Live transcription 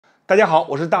大家好，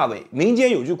我是大伟。民间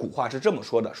有句古话是这么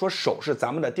说的，说手是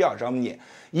咱们的第二张脸。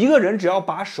一个人只要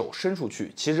把手伸出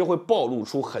去，其实会暴露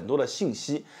出很多的信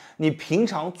息。你平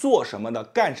常做什么的，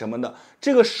干什么的，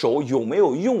这个手有没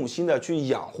有用心的去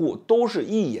养护，都是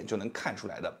一眼就能看出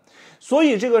来的。所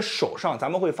以这个手上，咱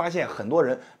们会发现很多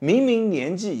人明明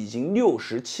年纪已经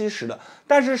60、70了，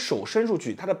但是手伸出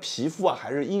去，他的皮肤还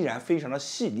是依然非常的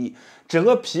细腻，整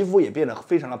个皮肤也变得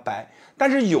非常的白。但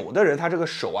是有的人他这个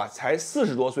手才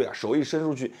40多岁手一伸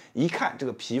出去，一看这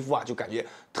个皮肤就感觉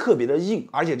特别的硬，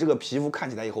而且这个皮肤看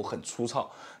起来以后很粗糙。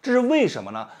这是为什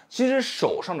么呢？其实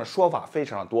手上的说法非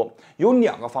常的多，有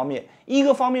2个方面。一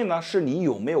个方面呢，是你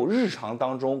有没有日常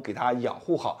当中给它养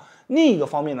护好。另一个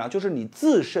方面呢，就是你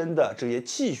自身的这些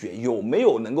气血有没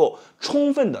有能够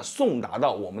充分的送达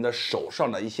到我们的手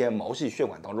上的一些毛细血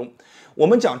管当中。我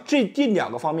们讲这第2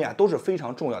个方面都是非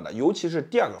常重要的，尤其是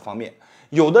第2个方面。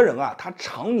有的人他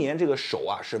常年这个手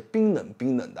是冰冷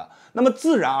的，那么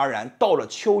自然而然到了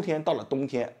秋天，到了冬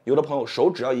天，有的朋友手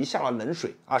只要一下了冷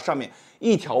水上面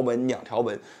1条纹、2条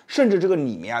纹，甚至这个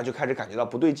里面就开始感觉到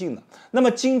不对劲了。那么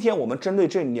今天我们针对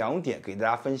这2点给大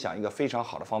家分享一个非常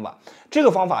好的方法，这个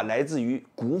方法来自于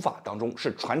古法当中，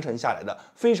是传承下来的，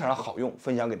非常的好用，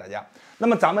分享给大家。那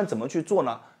么咱们怎么去做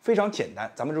呢？非常简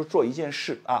单，咱们就做一件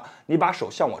事你把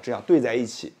手像我这样对在一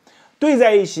起。对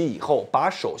在一起以后，把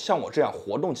手像我这样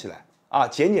活动起来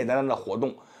简简单单的活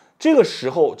动。这个时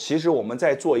候，其实我们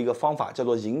在做一个方法，叫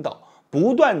做引导，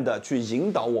不断的去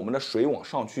引导我们的水往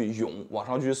上去涌，往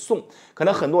上去送。可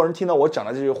能很多人听到我讲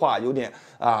的这句话，有点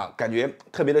感觉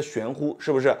特别的玄乎，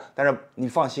是不是？但是你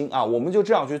放心我们就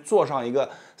这样去做上一个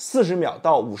40秒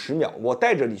到50秒，我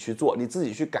带着你去做，你自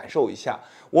己去感受一下。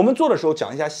我们做的时候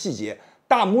讲一下细节，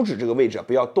大拇指这个位置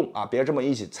不要动别这么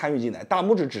一起参与进来，大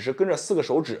拇指只是跟着4个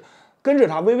手指。跟着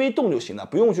它微微动就行了，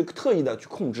不用去特意的去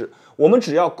控制。我们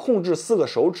只要控制4个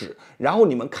手指，然后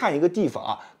你们看一个地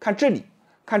方看这里，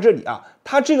看这里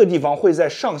它这个地方会在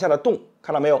上下的动，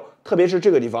看到没有？特别是这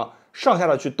个地方上下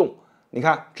的去动，你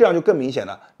看这样就更明显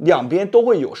了，两边都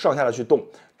会有上下的去动。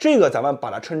这个咱们把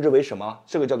它称之为什么？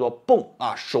这个叫做泵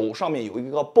手上面有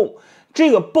一个泵。这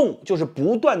个泵就是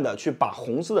不断的去把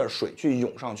红色的水去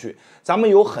涌上去。咱们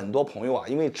有很多朋友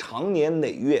因为长年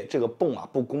累月这个泵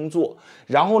不工作，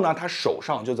然后呢他手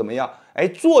上就怎么样？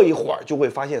坐一会儿就会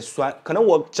发现酸。可能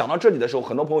我讲到这里的时候，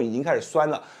很多朋友已经开始酸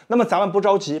了。那么咱们不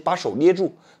着急，把手捏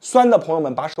住。酸的朋友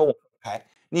们把手往抬，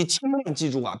你千万记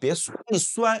住别一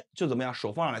酸就怎么样，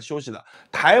手放上来休息了。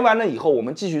抬完了以后，我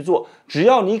们继续做。只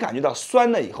要你感觉到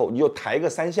酸了以后，你就抬个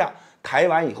3下。抬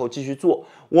完以后继续做。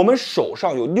我们手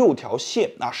上有6条线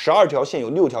12条线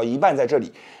有6条一半在这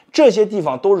里，这些地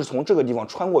方都是从这个地方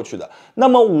穿过去的。那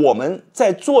么我们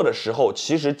在做的时候，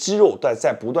其实肌肉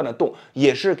在不断的动，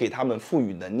也是给他们赋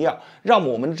予能量，让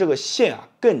我们这个线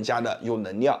更加的有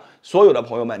能量。所有的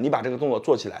朋友们，你把这个动作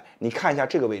做起来，你看一下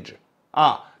这个位置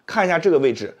看一下这个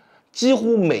位置。几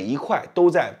乎每一块都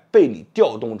在被你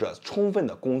调动着充分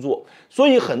的工作，所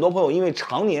以很多朋友因为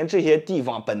常年这些地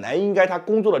方本来应该他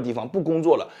工作的地方不工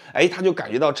作了，他就感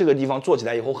觉到这个地方做起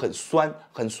来以后很酸，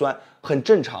很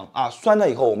正常酸了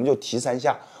以后我们就提3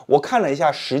下。我看了一下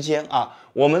时间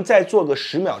我们再做个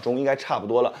10秒钟应该差不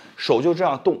多了。手就这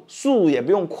样动，速度也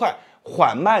不用快，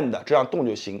缓慢的这样动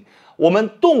就行。我们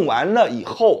动完了以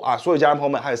后所有家人朋友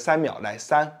们还有3秒，来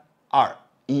3、2、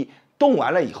1。动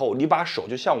完了以后，你把手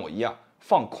就像我一样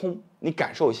放空，你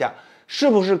感受一下，是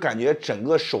不是感觉整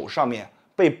个手上面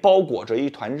被包裹着一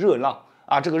团热浪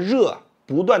这个热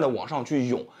不断的往上去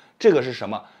涌，这个是什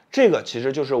么？这个其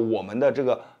实就是我们的这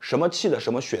个什么气的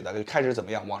什么血的开始怎么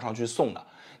样往上去送了。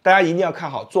大家一定要看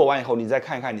好，做完以后你再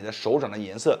看一看你的手掌的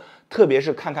颜色，特别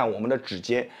是看看我们的指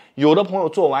尖。有的朋友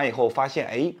做完以后发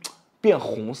现变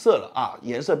红色了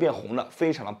颜色变红了，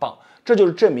非常的棒。这就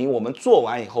是证明我们做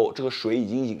完以后，这个水已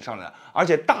经引上来了，而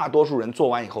且大多数人做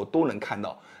完以后都能看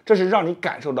到，这是让你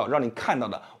感受到、让你看到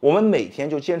的。我们每天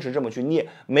就坚持这么去练，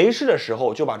没事的时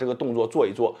候就把这个动作做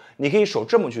一做。你可以手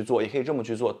这么去做，也可以这么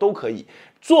去做，都可以。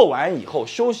做完以后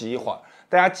休息一会儿，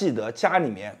大家记得家里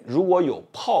面如果有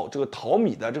泡这个淘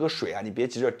米的这个水你别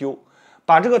急着丢，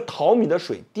把这个淘米的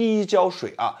水第1浇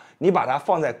水你把它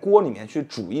放在锅里面去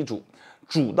煮一煮。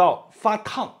煮到发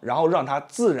烫，然后让它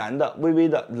自然的微微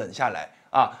的冷下来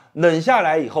冷下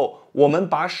来以后，我们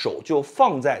把手就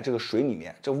放在这个水里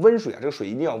面，这温水这个水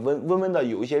一定要温的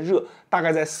有一些热，大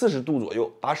概在40度左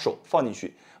右，把手放进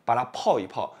去，把它泡一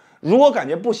泡。如果感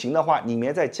觉不行的话，里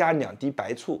面再加2滴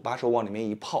白醋，把手往里面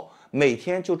一泡，每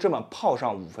天就这么泡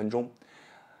上5分钟。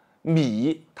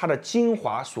米它的精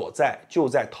华所在就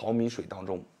在淘米水当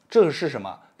中，这个是什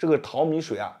么？这个淘米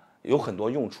水有很多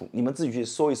用处，你们自己去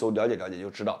搜一搜，了解了解就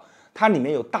知道，它里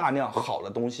面有大量好的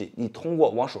东西。你通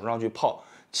过往手上去泡，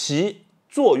其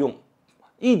作用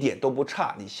一点都不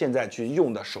差你现在去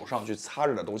用的手上去擦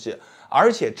着的东西，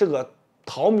而且这个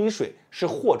淘米水是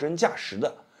货真价实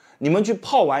的。你们去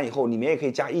泡完以后，里面也可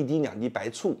以加1滴2滴白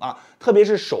醋啊，特别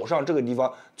是手上这个地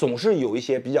方总是有一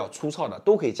些比较粗糙的，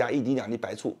都可以加1滴2滴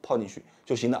白醋泡进去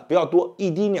就行了，不要多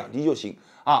，1滴2滴就行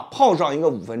啊。泡上一个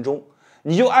5分钟，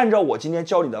你就按照我今天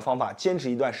教你的方法坚持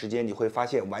一段时间，你会发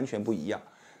现完全不一样。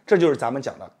这就是咱们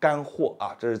讲的干货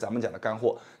啊，这是咱们讲的干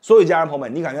货。所有家人朋友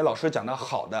们，你感觉老师讲的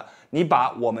好的，你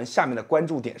把我们下面的关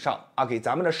注点上啊，给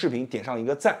咱们的视频点上一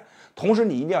个赞。同时，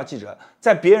你一定要记着，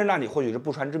在别人那里或许是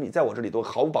不传之秘，在我这里都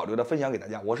毫无保留的分享给大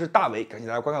家。我是大伟，感谢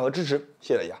大家观看和支持，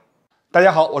谢谢大家。大家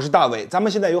好，我是大伟。咱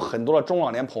们现在有很多的中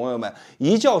老年朋友们，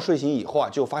一觉睡醒以后啊，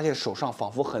就发现手上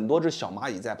仿佛很多只小蚂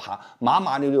蚁在爬，麻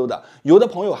麻溜溜的。有的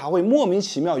朋友还会莫名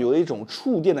其妙有一种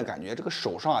触电的感觉，这个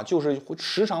手上啊，就是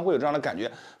时常会有这样的感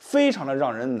觉，非常的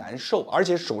让人难受。而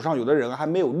且手上有的人还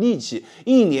没有力气，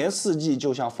一年四季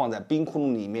就像放在冰窟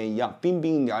窿里面一样，冰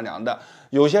冰凉凉的。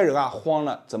有些人啊慌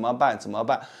了，怎么办？怎么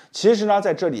办？其实呢，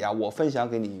在这里啊，我分享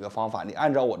给你一个方法，你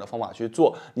按照我的方法去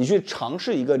做，你去尝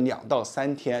试一个2到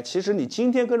3天，其实你今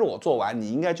天跟着我做完，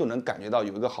你应该就能感觉到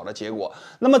有一个好的结果。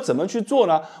那么怎么去做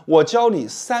呢？我教你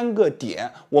3个点，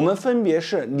我们分别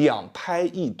是2拍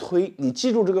1推，你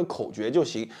记住这个口诀就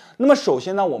行。那么首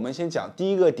先呢，我们先讲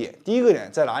第一个点，第一个点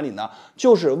在哪里呢？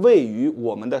就是位于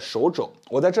我们的手肘。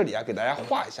我在这里啊，给大家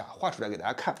画一下，画出来给大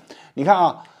家看。你看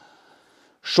啊。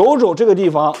手肘这个地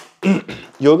方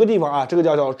有一个地方啊，这个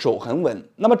叫肘痕纹。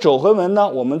那么肘痕纹呢，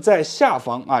我们在下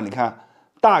方啊，你看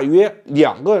大约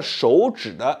2个手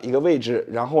指的一个位置，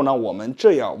然后呢，我们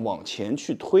这样往前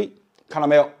去推，看到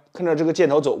没有？跟着这个箭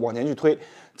头走，往前去推。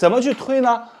怎么去推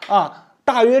呢？啊，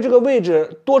大约这个位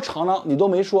置多长呢？你都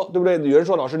没说，对不对？有人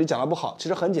说老师你讲的不好，其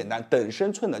实很简单，等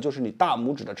身寸的就是你大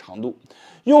拇指的长度。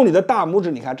用你的大拇指，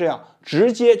你看这样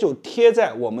直接就贴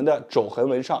在我们的肘痕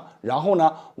纹上，然后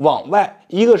呢往外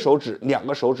1个手指、2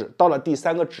个手指，到了第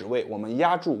3个指位，我们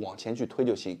压住往前去推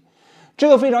就行。这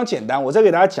个非常简单，我再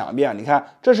给大家讲一遍。你看，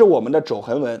这是我们的肘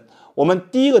痕纹，我们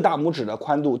第1个大拇指的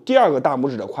宽度，第2个大拇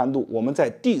指的宽度，我们在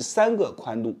第3个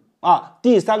宽度啊，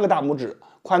第3个大拇指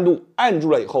宽度按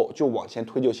住了以后就往前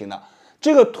推就行了。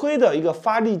这个推的一个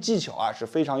发力技巧啊是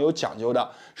非常有讲究的，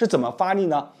是怎么发力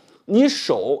呢？你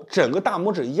手整个大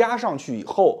拇指压上去以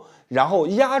后，然后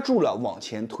压住了往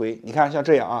前推，你看像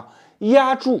这样啊，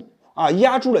压住啊，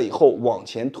压住了以后往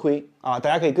前推啊，大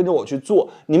家可以跟着我去做，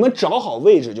你们找好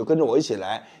位置就跟着我一起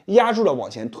来，压住了往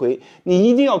前推，你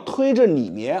一定要推着里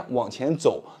面往前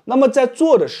走。那么在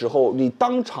做的时候，你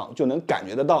当场就能感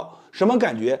觉得到什么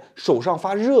感觉？手上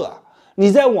发热啊！你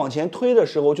在往前推的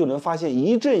时候，就能发现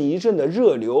一阵一阵的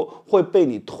热流会被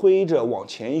你推着往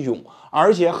前涌，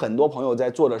而且很多朋友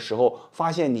在做的时候，发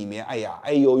现里面哎呀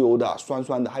哎呦呦的酸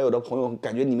酸的，还有的朋友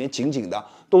感觉里面紧紧的，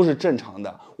都是正常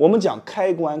的。我们讲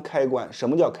开关，什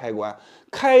么叫开关？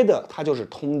开的它就是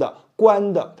通的，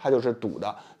关的它就是堵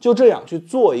的。就这样去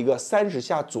做一个30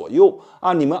下左右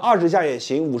啊，你们20下也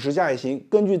行，50下也行，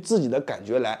根据自己的感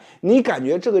觉来。你感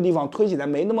觉这个地方推起来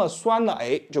没那么酸了，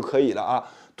哎就可以了啊。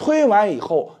推完以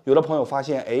后，有的朋友发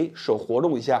现，哎，手活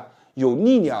动一下有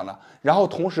力量了，然后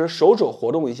同时手肘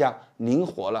活动一下灵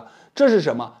活了，这是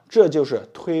什么？这就是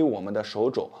推我们的手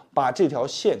肘，把这条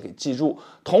线给记住。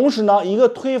同时呢，一个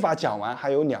推法讲完，还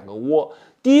有2个窝。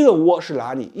第一个窝是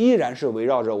哪里？依然是围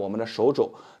绕着我们的手肘，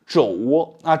肘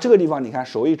窝啊，这个地方你看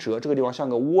手一折，这个地方像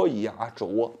个窝一样啊，肘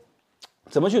窝。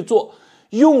怎么去做？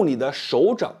用你的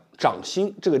手掌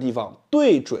心这个地方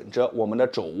对准着我们的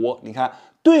肘窝，你看。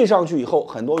对上去以后，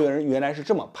很多人原来是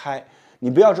这么拍，你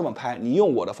不要这么拍，你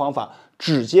用我的方法，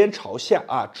指尖朝下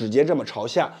啊，指尖这么朝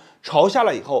下，朝下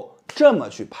了以后这么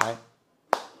去拍，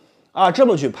啊，这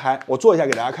么去拍，我做一下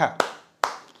给大家看，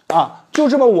啊，就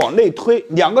这么往内推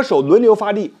，2个手轮流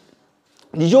发力，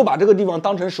你就把这个地方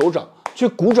当成手掌去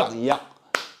鼓掌一样，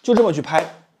就这么去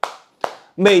拍。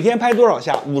每天拍多少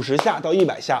下？50下到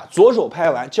100下，左手拍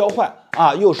完交换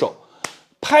啊，右手。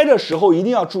拍的时候一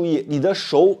定要注意，你的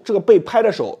手这个被拍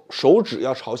的手指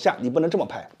要朝下，你不能这么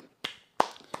拍，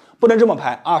不能这么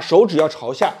拍啊，手指要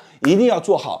朝下，一定要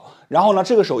做好。然后呢，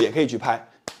这个手也可以去拍，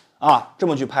啊，这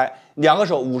么去拍，2个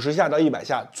手50下到100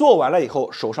下，做完了以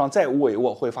后，手上再握一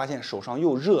握，会发现手上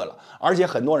又热了，而且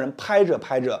很多人拍着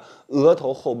拍着，额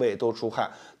头后背都出汗，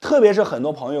特别是很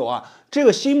多朋友啊，这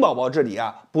个新宝宝这里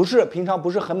啊，平常不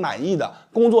是很满意的，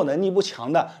工作能力不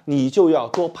强的，你就要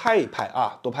多拍一拍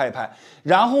啊，多拍一拍。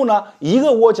然后呢，一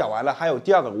个窝讲完了，还有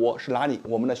第2个窝是哪里？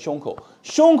我们的胸口，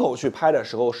胸口去拍的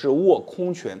时候是握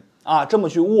空拳啊，这么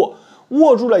去握，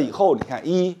握住了以后，你看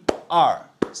1、2、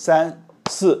3、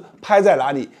4，拍在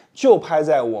哪里？就拍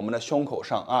在我们的胸口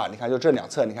上啊！你看，就这2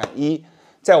侧，你看1、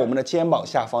在我们的肩膀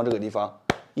下方这个地方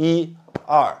，1、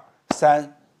2、3、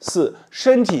4，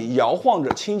身体摇晃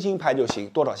着轻轻拍就行，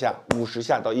多少下？50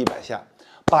下到100下，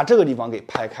把这个地方给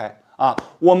拍开。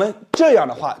我们这样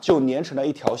的话就连成了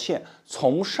一条线，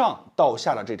从上到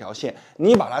下的这条线，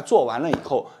你把它做完了以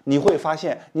后，你会发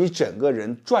现你整个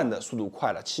人转的速度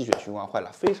快了，气血循环快了，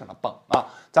非常的棒啊！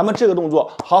咱们这个动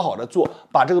作好好的做，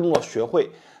把这个动作学会。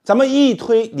咱们一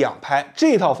推两拍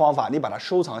这套方法，你把它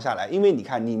收藏下来，因为你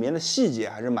看里面的细节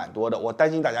还是蛮多的，我担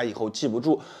心大家以后记不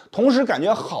住。同时感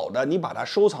觉好的，你把它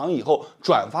收藏以后，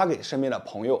转发给身边的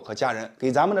朋友和家人，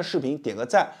给咱们的视频点个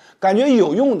赞。感觉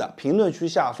有用的，评论区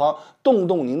下方动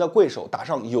动您的贵手，打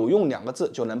上有用2个字，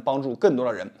就能帮助更多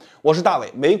的人。我是大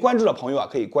伟，没关注的朋友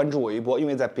可以关注我一波，因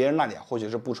为在别人那里或许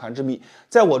是不传之秘，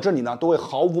在我这里呢都会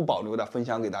毫无保留的分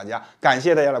享给大家。感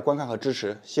谢大家的观看和支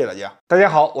持，谢谢大家。大家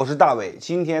好，我是大伟，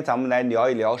今天咱们来聊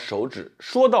一聊手指。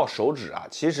说到手指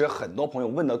其实很多朋友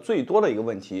问的最多的一个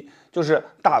问题就是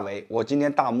大伟，我今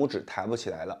天大拇指抬不起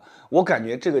来了，我感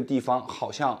觉这个地方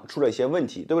好像出了一些问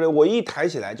题，对不对？我一抬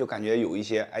起来就感觉有一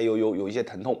些有一些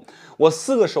疼痛，我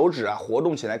4个手指活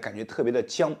动起来感觉特别的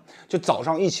僵，就早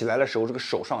上一起来的时候这个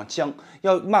手上僵，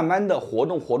要慢慢的活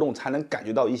动才能感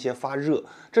觉到一些发热，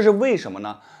这是为什么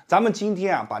呢？咱们今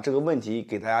天把这个问题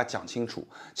给大家讲清楚。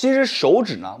其实手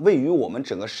指呢位于我们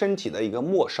整个身体的一个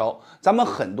末梢，咱们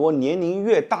很多年龄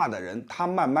越大的人，他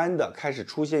慢慢的开始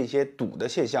出现一些堵的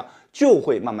现象，就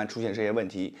会慢慢出现这些问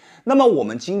题。那么我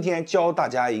们今天教大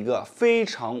家一个非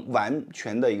常完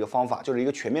全的一个方法，就是一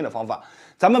个全面的方法。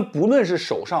咱们不论是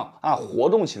手上活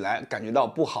动起来感觉到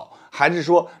不好，还是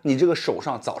说你这个手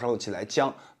上早上起来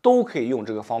僵，都可以用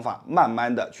这个方法慢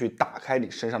慢的去打开你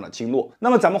身上的经络。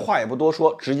那么咱们话也不多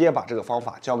说，直接把这个方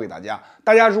法教给大家。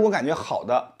大家如果感觉好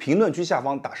的，评论区下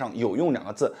方打上有用2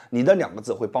个字，你的2个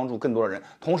字会帮助更多的人。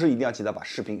同时一定要记得把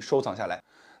视频收藏下来。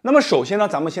那么首先呢，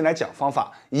咱们先来讲方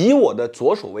法，以我的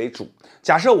左手为主。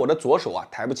假设我的左手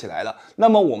抬不起来了，那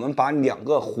么我们把2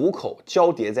个虎口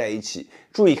交叠在一起，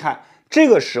注意看。这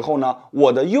个时候呢，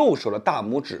我的右手的大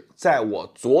拇指在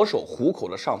我左手虎口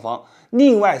的上方，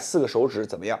另外4个手指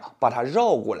怎么样？把它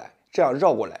绕过来，这样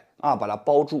绕过来把它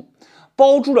包住。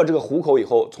包住了这个虎口以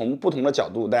后，从不同的角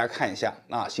度大家看一下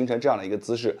形成这样的一个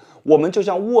姿势，我们就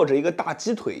像握着一个大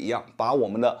鸡腿一样，把我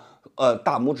们的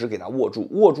大拇指给它握住。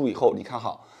握住以后，你看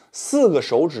好，4个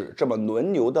手指这么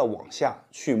轮流的往下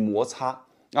去摩擦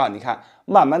你看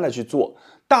慢慢的去做，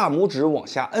大拇指往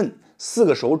下摁，4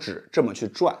个手指这么去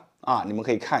转你们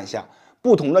可以看一下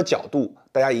不同的角度，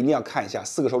大家一定要看一下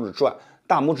，4个手指转，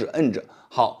大拇指摁着，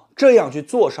好，这样去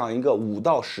做上一个5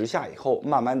到10下以后，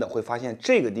慢慢的会发现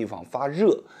这个地方发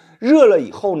热，热了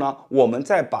以后呢，我们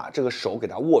再把这个手给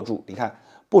它握住，你看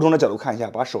不同的角度看一下，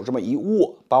把手这么一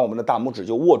握，把我们的大拇指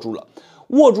就握住了。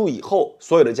握住以后，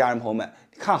所有的家人朋友们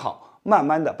看好，慢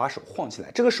慢的把手晃起来，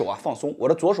这个手放松，我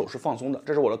的左手是放松的，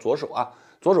这是我的左手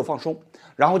左手放松，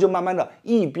然后就慢慢的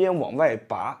一边往外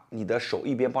拔你的手，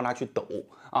一边帮它去抖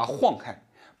晃开，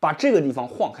把这个地方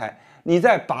晃开。你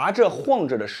在拔着晃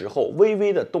着的时候，微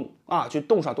微的动去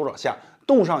动上多少下，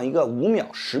动上一个5秒、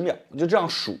10秒，就这样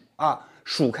数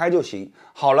数开就行。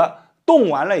好了，动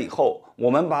完了以后，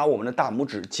我们把我们的大拇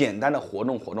指简单的活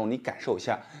动活动，你感受一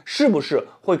下，是不是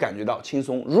会感觉到轻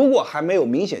松？如果还没有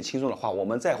明显轻松的话，我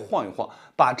们再晃一晃，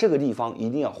把这个地方一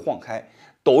定要晃开，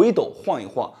抖一抖，晃一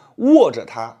晃，握着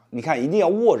它，你看一定要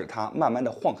握着它，慢慢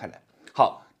的晃开来。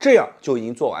好，这样就已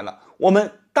经做完了。我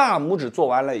们大拇指做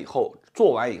完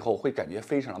以后会感觉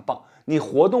非常的棒，你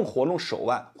活动手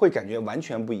腕会感觉完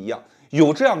全不一样。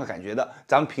有这样的感觉的，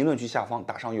咱们评论区下方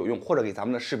打上有用，或者给咱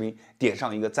们的视频点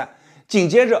上一个赞。紧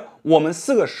接着我们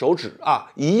4个手指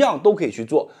一样都可以去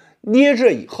做，捏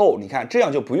着以后，你看这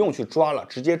样就不用去抓了，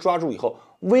直接抓住以后，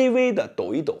微微的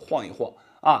抖一抖，晃一晃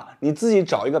你自己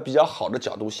找一个比较好的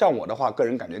角度，像我的话，个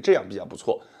人感觉这样比较不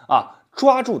错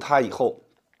抓住它以后，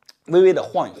微微的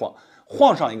晃一晃，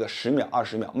晃上一个10秒、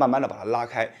20秒，慢慢的把它拉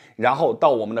开，然后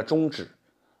到我们的中指，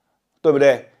对不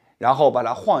对？然后把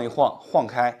它晃一晃，晃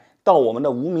开到我们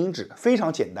的无名指，非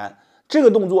常简单。这个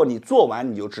动作你做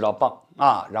完你就知道棒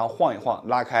然后晃一晃，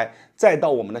拉开，再到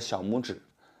我们的小拇指，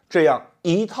这样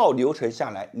一套流程下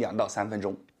来2到3分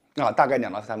钟大概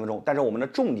2到3分钟。但是我们的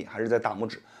重点还是在大拇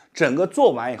指。整个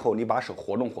做完以后，你把手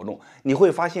活动活动，你会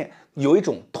发现有一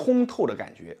种通透的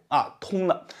感觉通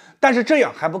了。但是这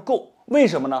样还不够，为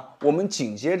什么呢？我们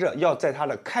紧接着要在它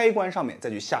的开关上面再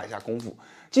去下一下功夫。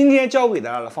今天教给大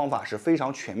家的方法是非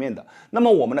常全面的。那么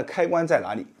我们的开关在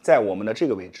哪里？在我们的这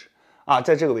个位置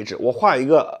在这个位置，我画一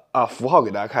个符号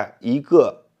给大家看，1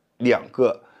个、2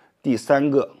个、第3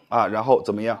个然后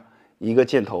怎么样？一个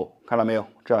箭头，看到没有？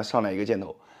这样上来一个箭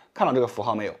头，看到这个符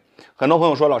号没有？很多朋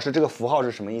友说，老师这个符号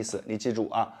是什么意思？你记住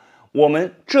我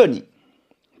们这里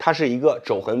它是一个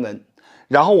肘横纹，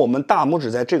然后我们大拇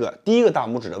指在这个第一个大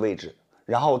拇指的位置，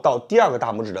然后到第二个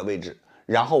大拇指的位置，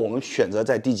然后我们选择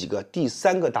在第几个第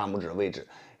三个大拇指的位置，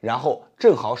然后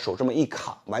正好手这么一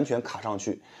卡，完全卡上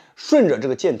去，顺着这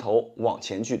个箭头往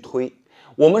前去推，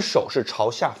我们手是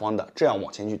朝下方的，这样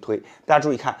往前去推。大家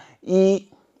注意看，1、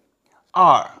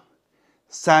2、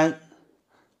3、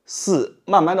4，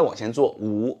慢慢的往前做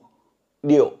，5、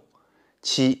6、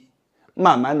7，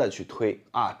慢慢的去推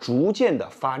啊，逐渐的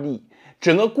发力。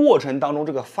整个过程当中，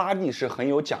这个发力是很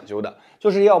有讲究的，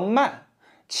就是要慢，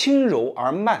轻柔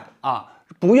而慢啊，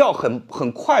不要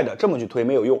很快的这么去推，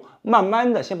没有用。慢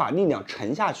慢的先把力量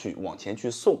沉下去，往前去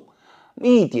送，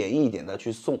一点一点的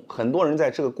去送。很多人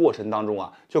在这个过程当中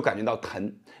啊，就感觉到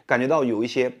疼，感觉到有一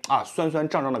些酸酸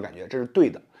胀胀的感觉，这是对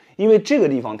的。因为这个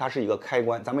地方它是一个开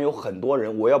关，咱们有很多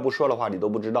人，我要不说的话你都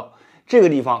不知道，这个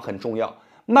地方很重要。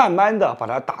慢慢的把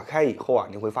它打开以后啊，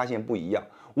你会发现不一样。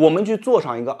我们去做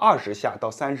上一个20下到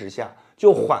30下，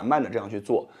就缓慢的这样去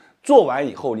做。做完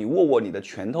以后，你握握你的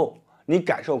拳头，你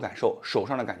感受感受手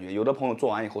上的感觉。有的朋友做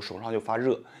完以后手上就发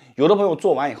热，有的朋友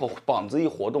做完以后膀子一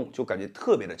活动就感觉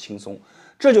特别的轻松。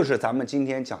这就是咱们今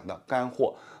天讲的干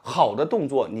货。好的动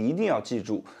作你一定要记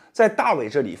住，在大伟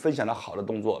这里分享的好的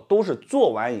动作都是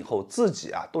做完以后自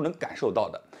己都能感受到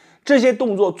的。这些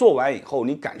动作做完以后，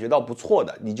你感觉到不错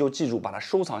的，你就记住把它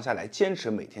收藏下来，坚持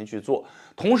每天去做。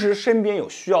同时，身边有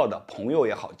需要的朋友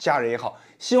也好，家人也好，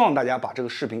希望大家把这个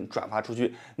视频转发出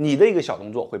去。你的一个小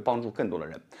动作会帮助更多的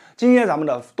人。今天咱们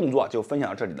的动作就分享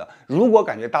到这里了。如果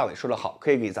感觉大伟说的好，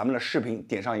可以给咱们的视频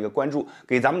点上一个关注，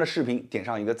给咱们的视频点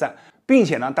上一个赞，并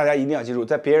且呢，大家一定要记住，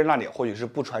在别人那里或许是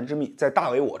不传之秘，在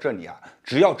大伟我这里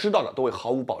只要知道的都会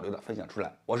毫无保留的分享出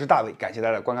来。我是大伟，感谢大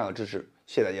家的观看和支持。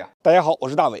谢谢大家。大家好，我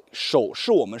是大伟。手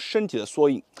是我们身体的缩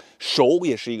影，手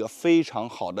也是一个非常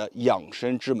好的养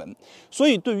生之门。所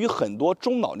以对于很多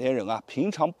中老年人平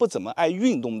常不怎么爱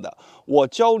运动的，我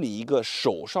教你一个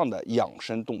手上的养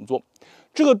生动作。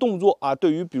这个动作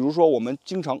对于比如说我们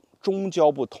经常中焦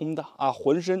不通的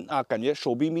浑身感觉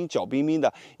手冰冰脚冰冰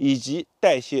的，以及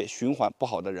代谢循环不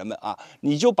好的人们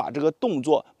你就把这个动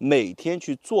作每天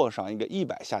去做上一个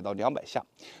100下到200下。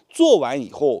做完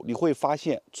以后，你会发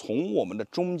现从我们的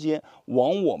中间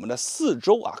往我们的四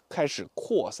周开始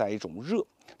扩散一种热。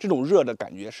这种热的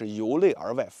感觉是由内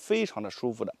而外，非常的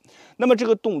舒服的。那么这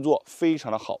个动作非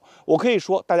常的好，我可以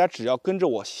说大家只要跟着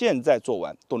我现在做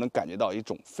完，都能感觉到一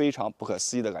种非常不可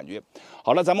思议的感觉。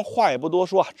好了，咱们话也不多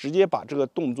说直接把这个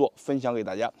动作分享给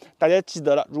大家。大家记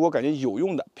得了，如果感觉有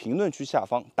用的，评论区下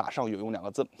方打上有用2个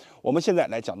字。我们现在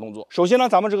来讲动作。首先呢，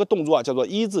咱们这个动作叫做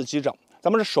一字击掌。咱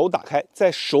们的手打开，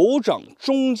在手掌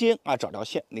中间找条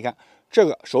线，你看这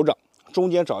个手掌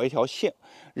中间找一条线，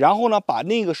然后呢，把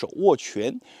那个手握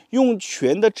拳，用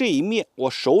拳的这一面，我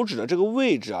手指的这个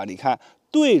位置你看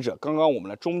对着刚刚我们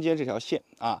的中间这条线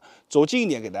走近一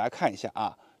点给大家看一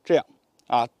下这样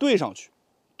对上去，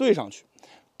对上去，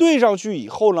对上去以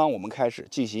后呢，我们开始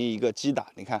进行一个击打，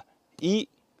你看1、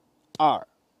2、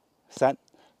3，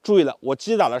注意了，我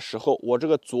击打的时候，我这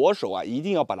个左手一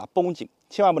定要把它绷紧，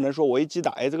千万不能说我一击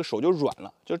打，这个手就软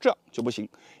了，就这样就不行，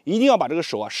一定要把这个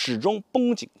手始终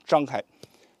绷紧张开，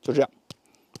就这样。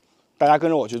大家跟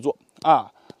着我去做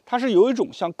它是有一种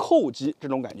像扣击这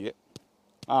种感觉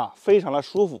非常的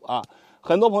舒服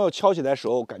很多朋友敲起来的时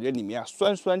候，感觉里面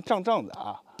酸酸胀胀的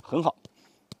很好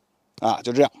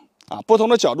就这样不同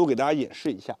的角度给大家演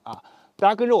示一下大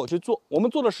家跟着我去做，我们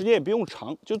做的时间也不用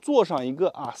长，就做上一个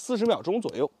40秒钟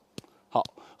左右。好，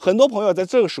很多朋友在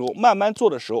这个时候慢慢做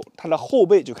的时候，他的后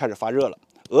背就开始发热了，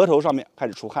额头上面开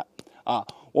始出汗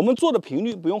我们做的频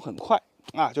率不用很快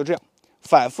就这样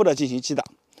反复的进行击打。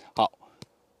好，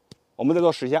我们再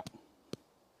做10下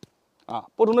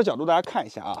不同的角度大家看一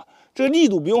下这个力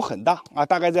度不用很大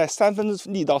大概在3分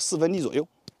力到4分力左右。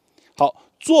好，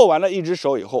做完了一只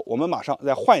手以后，我们马上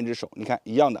再换一只手，你看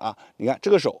一样的你看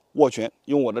这个手握拳，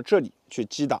用我的这里去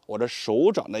击打我的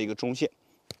手掌的一个中线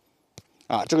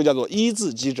这个叫做一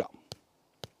字击掌。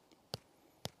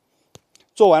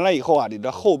做完了以后你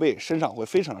的后背身上会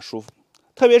非常的舒服，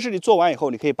特别是你做完以后，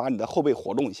你可以把你的后背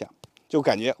活动一下，就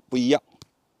感觉不一样。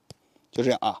就这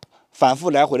样反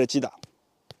复来回的击打，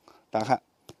大家看。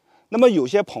那么有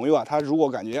些朋友他如果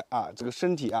感觉这个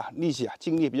身体力气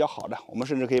精力比较好的，我们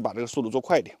甚至可以把这个速度做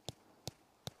快一点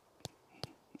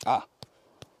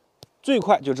最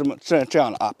快就这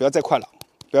样了不要再快了，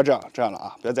不要这样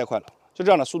了不要再快了，就这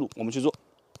样的速度我们去做。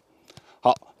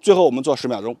好，最后我们做10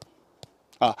秒钟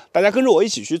大家跟着我一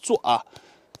起去做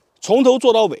从头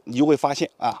做到尾，你就会发现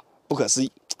不可思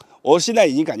议。我现在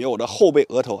已经感觉我的后背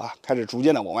额头开始逐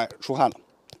渐的往外出汗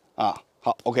了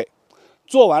好 OK。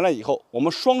做完了以后，我们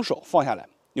双手放下来，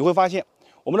你会发现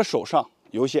我们的手上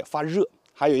有一些发热，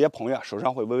还有一些朋友手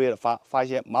上会微微的发一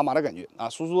些麻麻的感觉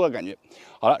酥酥的感觉。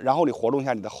好了，然后你活动一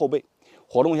下你的后背，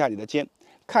活动一下你的肩，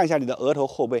看一下你的额头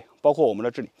后背，包括我们的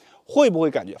这里，会不会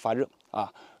感觉发热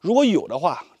如果有的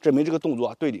话，证明这个动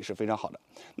作对你是非常好的。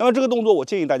那么这个动作我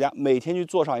建议大家每天去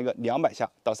做上一个200下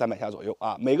到300下左右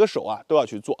每个手都要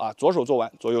去做左手做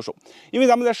完做右手，因为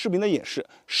咱们在视频的演示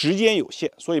时间有限，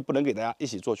所以不能给大家一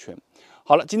起做全。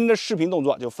好了，今天的视频动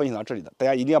作就分享到这里了，大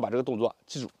家一定要把这个动作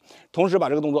记住，同时把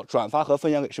这个动作转发和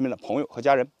分享给身边的朋友和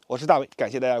家人。我是大伟，感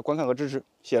谢大家的观看和支持，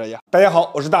谢谢大家。大家好，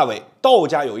我是大伟。道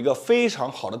家有一个非常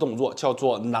好的动作，叫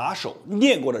做拿手。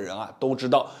练过的人都知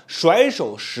道，甩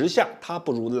手10下，它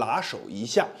不如拿手1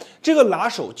下。这个拿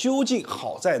手究竟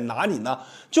好在哪里呢？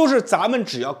就是咱们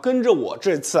只要跟着我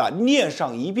这次练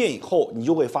上1遍以后，你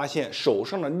就会发现手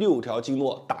上的6条经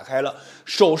络打开了，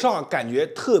手上感觉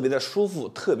特别的舒服，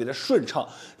特别的顺畅，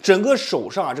整个手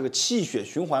上这个气血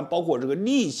循环，包括这个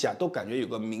力气都感觉有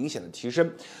个明显的提升。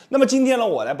那么今天呢，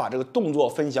我来把这个动作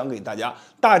分享给大家，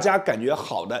大家感觉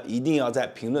好的一定要在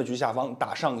评论区下方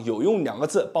打上有用2个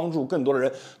字，帮助更多的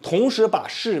人，同时把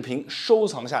视频收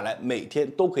藏下来，每天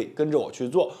都可以跟着我去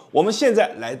做。我们现在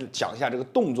来讲一下这个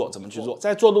动作怎么去做。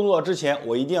在做动作之前，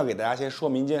我一定要给大家先说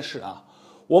明一件事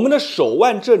我们的手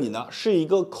腕这里呢是一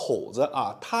个口子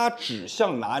它指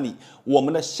向哪里，我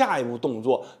们的下一步动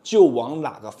作就往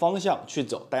哪个方向去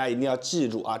走，大家一定要记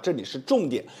住这里是重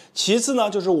点。其次呢，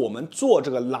就是我们做这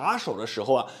个拿手的时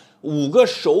候5个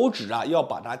手指要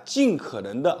把它尽可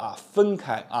能的分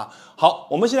开好，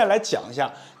我们现在来讲一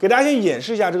下，给大家先演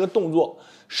示一下这个动作。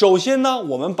首先呢，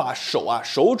我们把手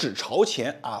手指朝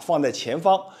前放在前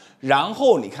方，然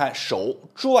后你看手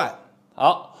转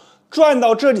转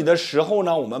到这里的时候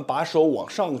呢，我们把手往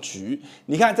上举。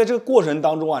你看，在这个过程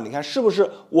当中你看是不是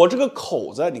我这个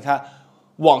口子，你看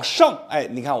往上，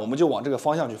你看我们就往这个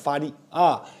方向去发力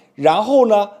然后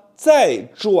呢再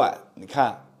转，你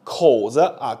看口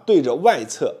子对着外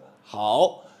侧，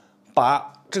好，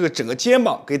把这个整个肩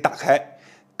膀给打开。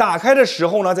打开的时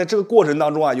候呢，在这个过程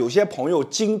当中有些朋友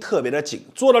筋特别的紧，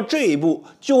做到这一步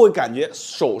就会感觉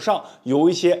手上有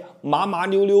一些麻麻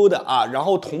溜溜的然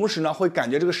后同时呢会感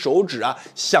觉这个手指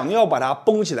想要把它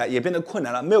绷起来也变得困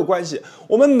难了。没有关系，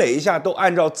我们每一下都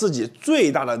按照自己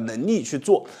最大的能力去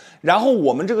做。然后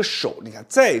我们这个手你看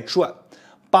再转，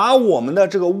把我们的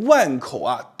这个腕口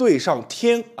对上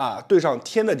天对上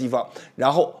天的地方，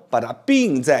然后把它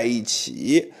并在一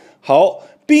起。好，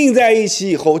并在一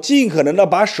起以后，尽可能的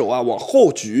把手往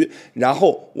后举，然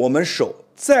后我们手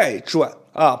再转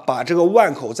把这个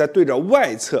腕口再对着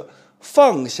外侧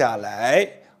放下来。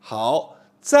好，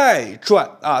再转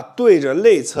对着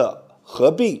内侧合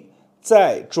并，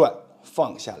再转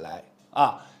放下来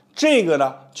这个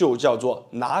呢就叫做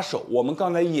拿手。我们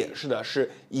刚才演示的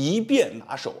是1遍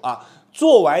拿手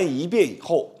做完1遍以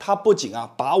后，它不仅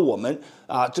把我们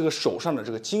这个手上的这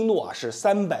个经络是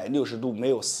360度没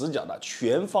有死角的，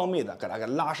全方面的给它给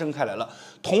拉伸开来了。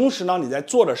同时呢，你在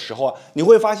做的时候你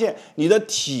会发现你的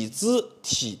体姿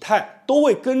体态都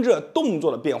会跟着动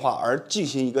作的变化而进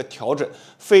行一个调整，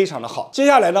非常的好。接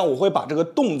下来呢，我会把这个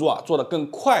动作做得更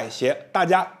快一些。大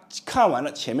家看完了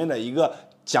前面的一个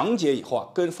讲解以后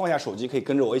放下手机，可以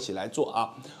跟着我一起来做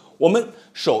我们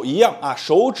手一样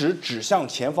手指指向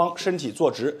前方，身体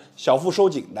坐直，小腹收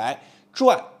紧，来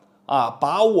转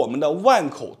把我们的腕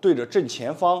口对着正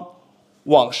前方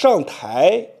往上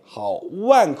抬，好，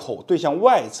腕口对向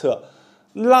外侧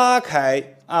拉开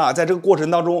在这个过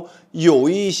程当中有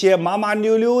一些麻麻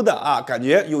溜溜的感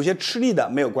觉有些吃力的，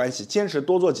没有关系，坚持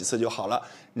多做几次就好了。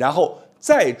然后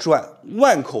再转，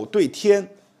腕口对天，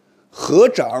合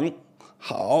掌。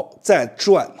好，再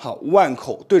转，好，腕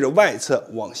口对着外侧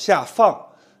往下放，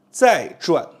再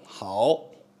转，好，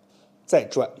再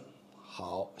转，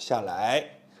好，下来，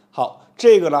好，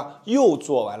这个呢又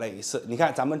做完了一次。你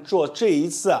看咱们做这一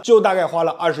次就大概花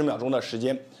了20秒钟的时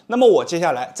间。那么我接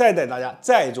下来再带大家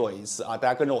再做一次大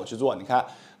家跟着我去做。你看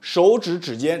手指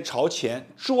指尖朝前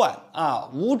转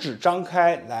五指张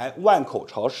开，来腕口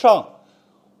朝上，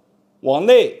往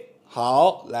内。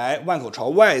好，来腕口朝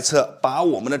外侧，把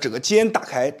我们的整个肩打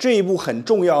开，这一步很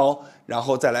重要然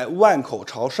后再来腕口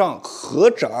朝上合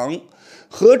掌，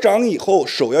合掌以后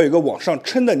手要有一个往上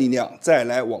撑的力量，再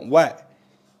来往外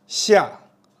下，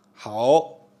好，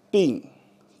并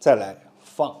再来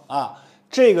放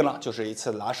这个呢就是一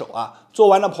次拿手做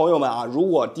完的朋友们如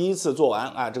果第一次做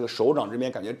完这个手掌这边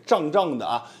感觉胀胀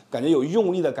的感觉有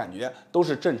用力的感觉都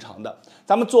是正常的。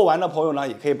咱们做完的朋友呢，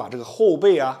也可以把这个后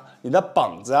背你的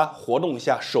膀子活动一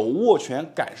下，手握拳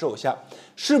感受一下，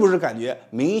是不是感觉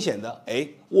明显的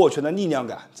握拳的力量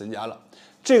感增加了？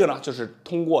这个呢就是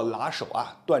通过拿手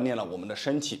锻炼了我们的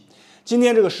身体。今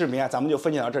天这个视频啊，咱们就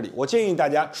分享到这里。我建议大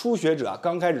家初学者啊，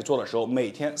刚开始做的时候，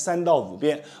每天3到5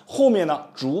遍，后面呢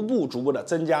逐步的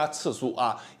增加次数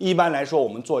啊。一般来说，我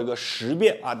们做一个10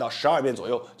遍啊到12遍左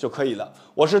右就可以了。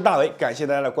我是大伟，感谢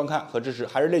大家的观看和支持。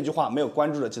还是那句话，没有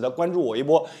关注的记得关注我一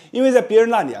波，因为在别人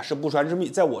那里啊是不传之秘，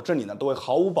在我这里呢都会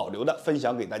毫无保留的分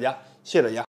享给大家。谢谢大家。